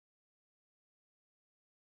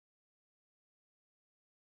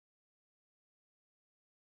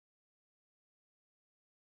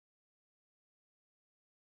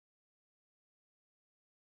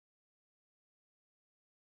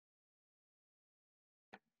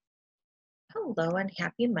Hello and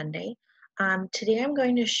happy Monday. Today I'm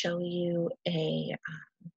going to show you a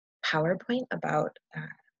PowerPoint about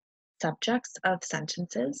subjects of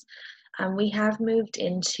sentences. We have moved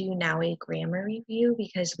into now a grammar review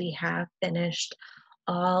because we have finished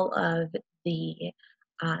all of the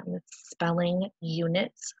spelling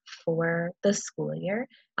units for the school year,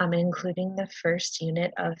 including the first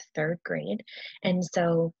unit of third grade. And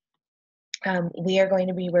so we are going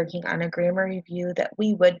to be working on a grammar review that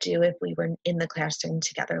we would do if we were in the classroom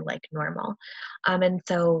together like normal. And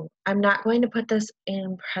so I'm not going to put this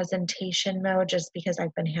in presentation mode just because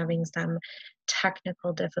I've been having some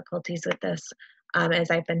technical difficulties with this as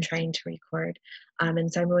I've been trying to record.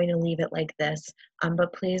 And so I'm going to leave it like this.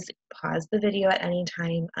 But please pause the video at any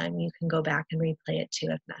time. You can go back and replay it too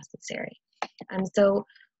if necessary. So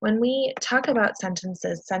when we talk about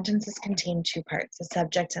sentences, sentences contain two parts, a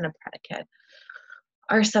subject and a predicate.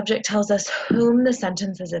 Our subject tells us whom the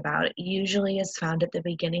sentence is about. It usually is found at the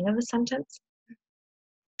beginning of a sentence,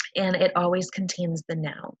 and it always contains the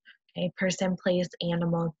noun. Okay, person, place,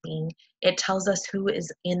 animal, thing. It tells us who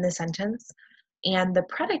is in the sentence, and the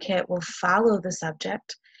predicate will follow the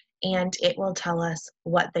subject, and it will tell us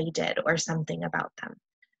what they did or something about them.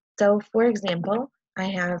 So, for example, I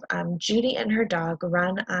have Judy and her dog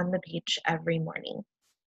run on the beach every morning.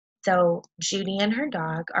 So Judy and her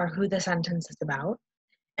dog are who the sentence is about.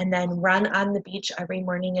 And then run on the beach every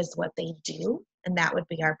morning is what they do. And that would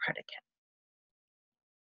be our predicate.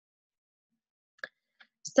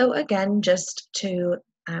 So again, just to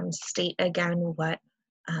state again what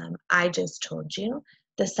I just told you,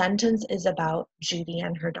 the sentence is about Judy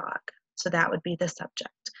and her dog. So that would be the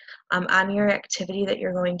subject. On your activity that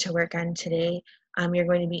you're going to work on today, you're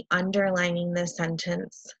going to be underlining the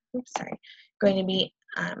sentence. Going to be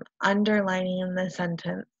underlining the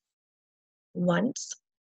sentence once,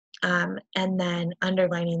 and then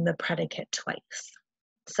underlining the predicate twice.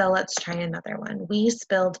 So let's try another one. We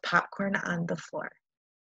spilled popcorn on the floor.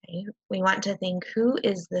 Okay? We want to think, who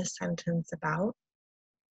is this sentence about?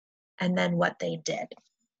 And then what they did.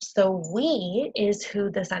 So we is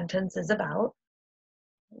who the sentence is about.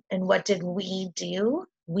 And what did we do?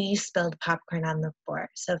 We spilled popcorn on the floor.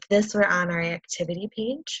 So if this were on our activity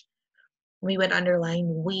page, we would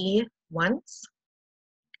underline we once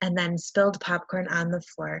and then spilled popcorn on the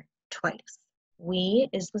floor twice. We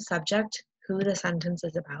is the subject, who the sentence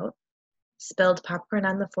is about. Spilled popcorn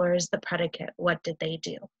on the floor is the predicate. What did they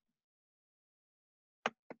do?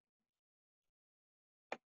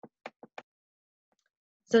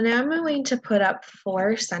 So now I'm going to put up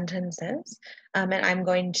 4 sentences, and I'm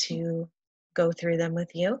going to go through them with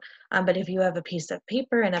you. But if you have a piece of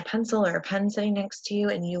paper and a pencil or a pen sitting next to you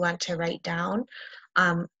and you want to write down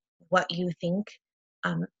what you think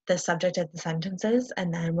the subject of the sentence is,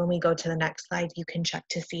 and then when we go to the next slide, you can check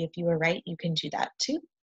to see if you were right. You can do that too.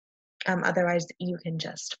 Otherwise, you can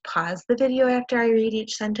just pause the video after I read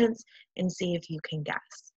each sentence and see if you can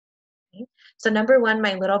guess. Okay? So number 1,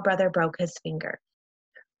 my little brother broke his finger.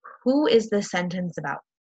 Who is this sentence about?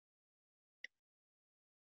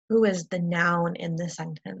 Who is the noun in the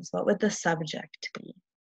sentence? What would the subject be?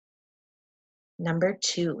 Number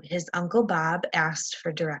 2, his Uncle Bob asked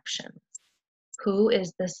for directions. Who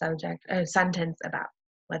is the sentence about?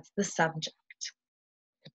 What's the subject?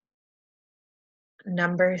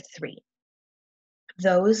 Number 3,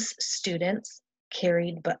 those students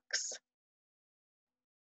carried books.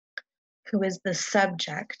 Who is the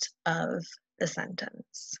subject of the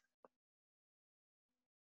sentence?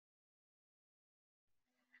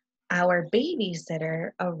 Our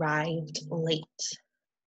babysitter arrived late.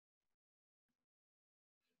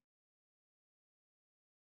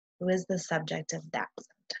 Who is the subject of that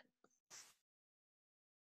sentence?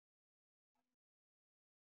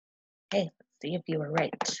 Okay, let's see if you were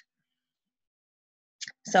right.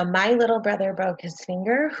 So my little brother broke his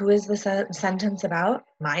finger. Who is the sentence about?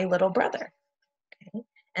 My little brother. Okay.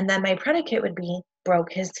 And then my predicate would be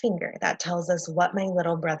broke his finger. That tells us what my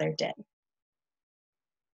little brother did.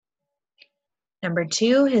 Number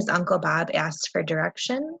 2, his Uncle Bob asked for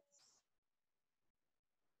directions.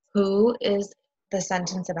 Who is the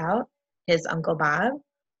sentence about? His Uncle Bob.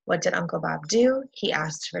 What did Uncle Bob do? He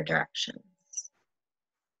asked for directions.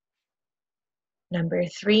 Number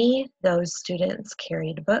 3, those students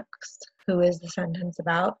carried books. Who is the sentence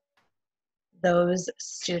about? Those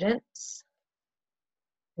students.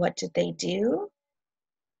 What did they do?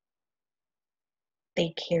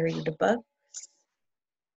 They carried books.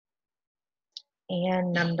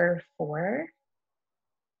 And number 4,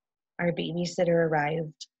 our babysitter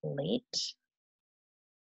arrived late.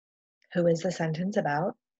 Who is the sentence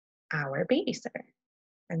about? Our babysitter.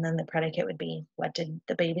 And then the predicate would be, what did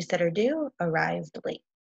the babysitter do? Arrived late.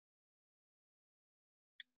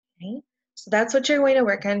 Okay? So that's what you're going to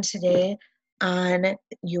work on today on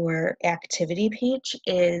your activity page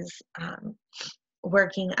is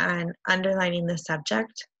working on underlining the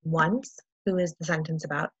subject once, who is the sentence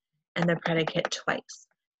about, and the predicate twice.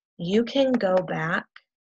 You can go back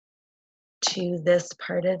to this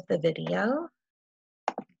part of the video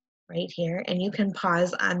right here, and you can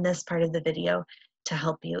pause on this part of the video to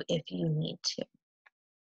help you if you need to.